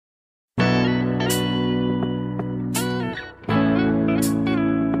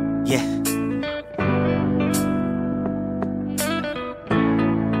Yeah.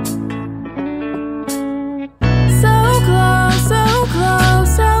 So close, so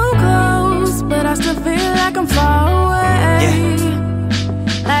close, so close, but I still feel like I'm far away.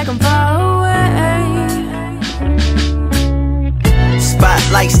 Yeah. Like I'm far away.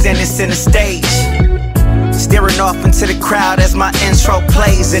 Spotlight standing center stage, staring off into the crowd as my intro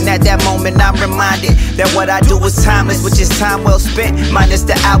plays. And at that moment I'm reminded that what I do is timeless, which is time well spent, minus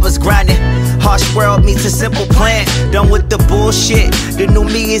the hours grinding. Harsh world meets a simple plan, done with the bullshit. The new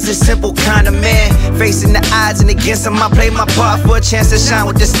me is a simple kind of man, facing the odds and against them I play my part for a chance to shine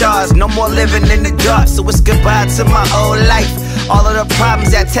with the stars. No more living in the dark, so it's goodbye to my old life. All of the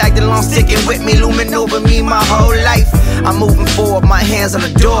problems that tagged along sticking with me, looming over me my whole life. I'm moving forward, my hands on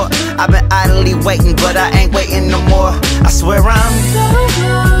the door. I've been idly waiting, but I ain't waiting no more. I swear I'm so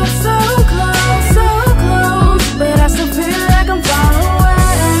close, so close, so close, but I still feel like I'm far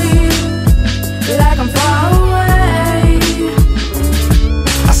away. Like I'm far away.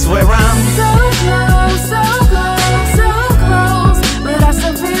 I swear I'm so close, so close, so close, but I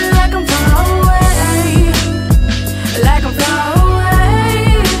still feel like I'm far away. Like I'm far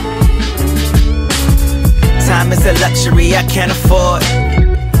away. time is a luxury I can't afford.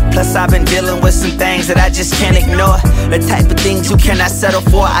 Plus I've been dealing with some things that I just can't ignore. The type of things you cannot settle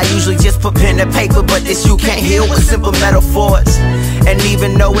for. I usually just put pen to paper, but this you can't heal with simple metaphors. And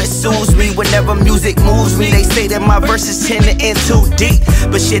even though it soothes me whenever music moves me, they say that my verses tend to end too deep.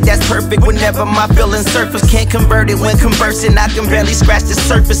 But shit, that's perfect whenever my feelings surface. Can't convert it when conversing, I can barely scratch the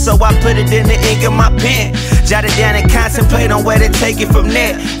surface. So I put it in the ink of my pen, jot it down and contemplate on where to take it from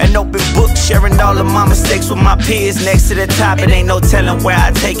there. An open book, sharing all of my mistakes with my peers. Next to the top, it ain't no telling where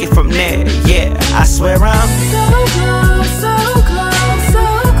I take it from there. Yeah, I swear I'm so close, so close, so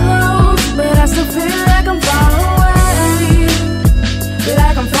close, but I still feel like I'm far away.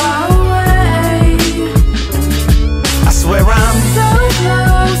 Like I'm far away. I swear I'm so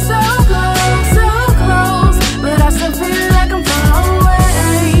close, so close, so close, but I still feel like I'm far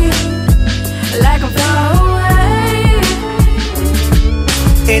away. Like I'm far away.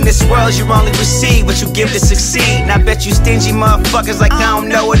 in this world you only receive what you give to succeed. And I bet you stingy motherfuckers like I don't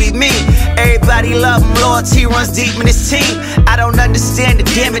know what he mean. Everybody love him, loyalty runs deep in his team. I don't understand it,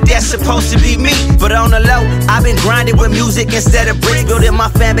 damn it, that's supposed to be me. But on the low, I've been grinding with music instead of bricks. Building my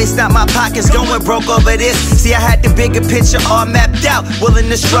fan base, not my pockets, going broke over this. See, I had the bigger picture all mapped out, willing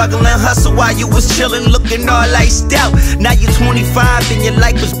to struggle and hustle while you was chilling, looking all iced out. Now you're 25 and your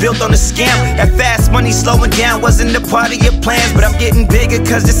life was built on a scam. That fast money slowing down wasn't a part of your plans. But I'm getting bigger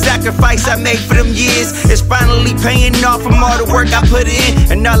cause the sacrifice I made for them years is finally paying off from all the work I put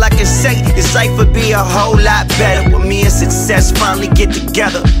in. And all I can say is life would be a whole lot better when me and success finally get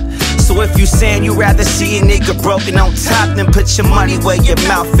together. So if you saying you rather see a nigga broken on top, then put your money where your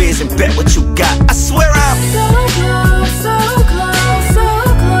mouth is and bet what you got. I swear I'm so close, so close, so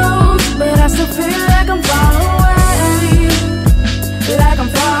close, but I still feel like I'm far